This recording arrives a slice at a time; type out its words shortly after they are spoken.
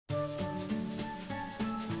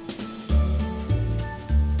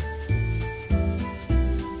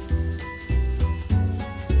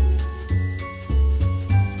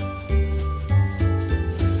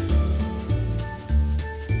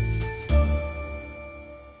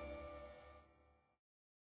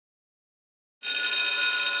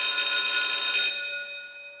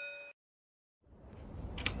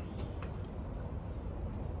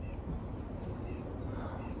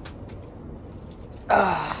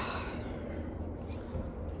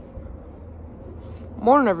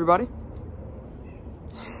Morning, everybody.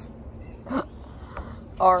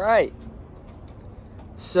 All right.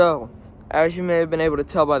 So, as you may have been able to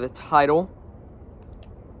tell by the title,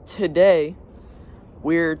 today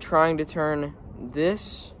we're trying to turn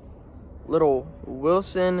this little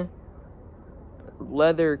Wilson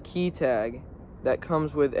leather key tag that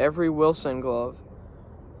comes with every Wilson glove.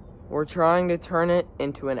 We're trying to turn it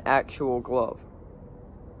into an actual glove.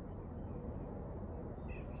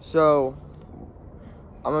 So,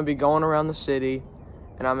 I'm going to be going around the city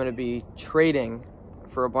and I'm going to be trading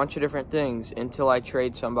for a bunch of different things until I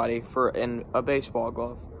trade somebody for a baseball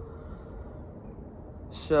glove.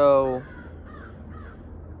 So,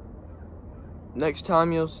 next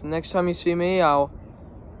time you see me, I'll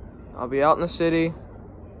be out in the city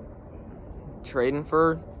trading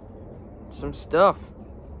for some stuff.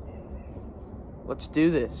 Let's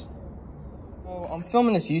do this. So I'm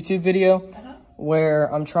filming this YouTube video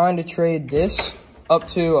where I'm trying to trade this up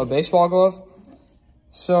to a baseball glove.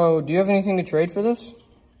 So, do you have anything to trade for this?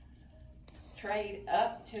 Trade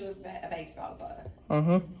up to a baseball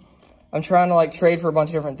glove. I'm trying to trade for a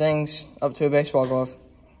bunch of different things up to a baseball glove.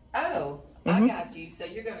 Oh, I got you. So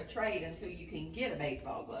you're going to trade until you can get a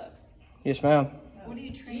baseball glove. Yes, ma'am. What do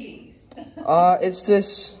you trade? It's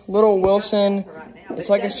this little Wilson. It's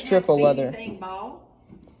like a strip of leather.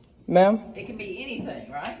 Ma'am? It can be anything,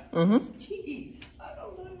 right? Jeez. I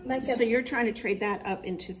don't know. So you're trying to trade that up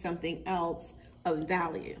into something else of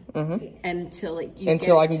value until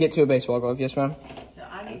I can get to a baseball glove. Yes, ma'am. So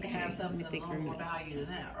I need to have something of more value than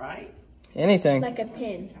that, right? Anything. Like a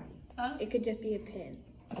pin. Huh? It could just be a pin.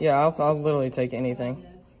 Yeah, I'll literally take anything.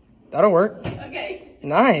 That'll work. Okay.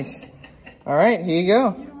 Nice. All right, here you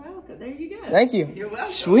go. You're welcome. There you go. Thank you. You're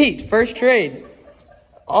welcome. Sweet. First trade.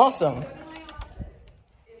 Awesome.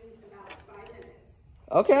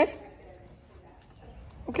 Okay.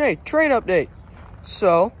 Okay, trade update.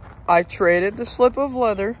 So, I traded the slip of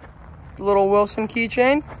leather, the little Wilson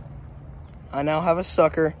keychain. I now have a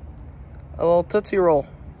sucker, a little Tootsie Roll.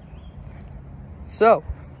 So,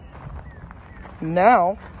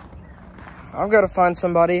 now, I've got to find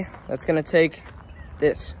somebody that's going to take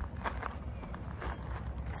this.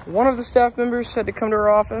 One of the staff members said to come to our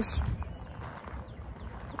office.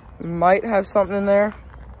 Might have something in there.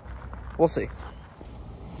 We'll see.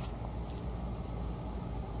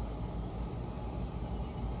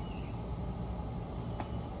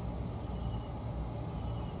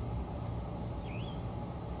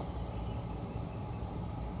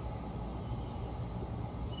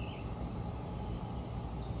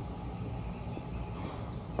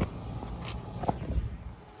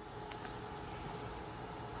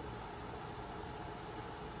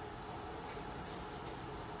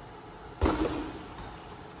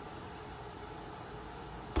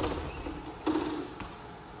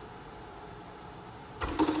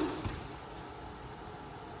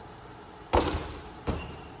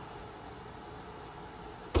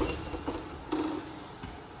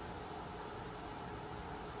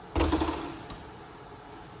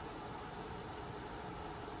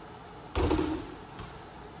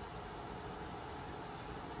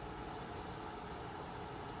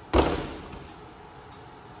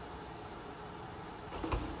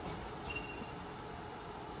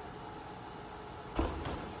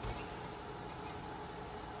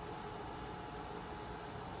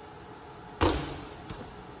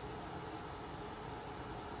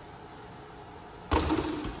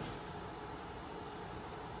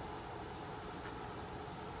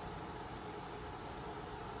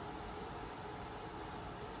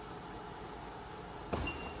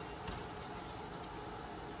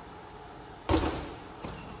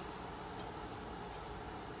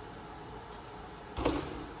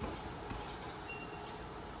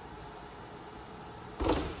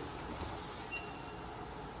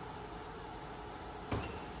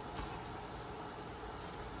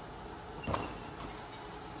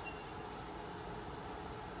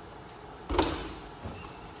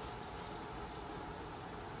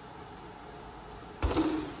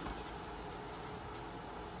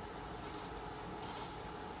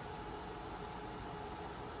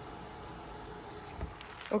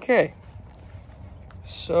 Okay,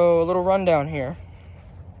 so a little rundown here.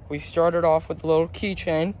 We started off with the little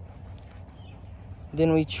keychain,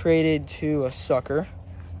 then we traded to a sucker,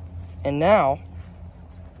 and now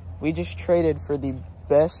we just traded for the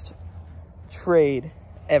best trade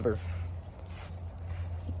ever.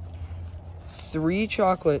 3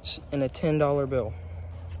 chocolates and a $10 bill.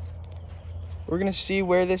 We're gonna see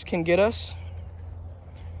where this can get us.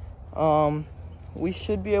 We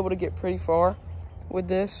should be able to get pretty far with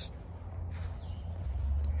this.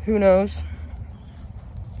 Who knows?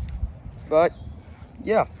 But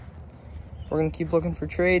yeah, we're gonna keep looking for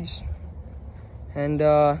trades, and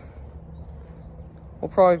we'll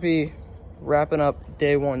probably be wrapping up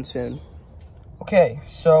day 1 soon. Okay,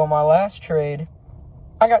 so my last trade,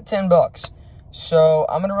 I got 10 bucks. So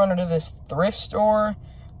I'm gonna run into this thrift store,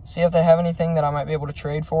 see if they have anything that I might be able to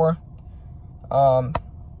trade for. So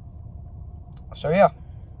yeah.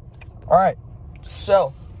 All right,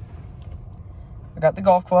 so I got the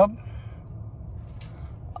golf club.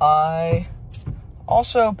 I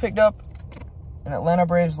also picked up an Atlanta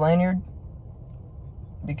Braves lanyard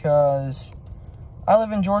because I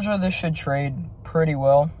live in Georgia. This should trade pretty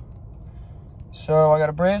well. So I got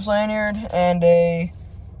a Braves lanyard and a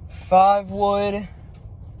 5-wood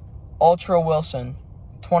Ultra Wilson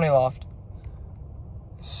 20 loft.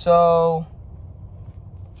 So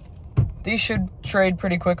these should trade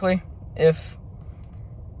pretty quickly. If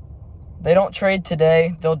they don't trade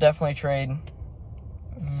today, they'll definitely trade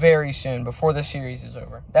very soon, before the series is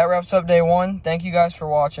over. That wraps up day 1. Thank you guys for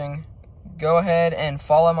watching. Go ahead and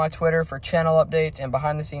follow my Twitter for channel updates and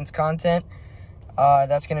behind the scenes content.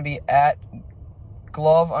 That's going to be at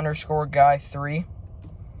glove_guy3.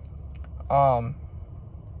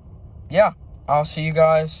 Yeah, I'll see you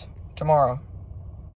guys tomorrow.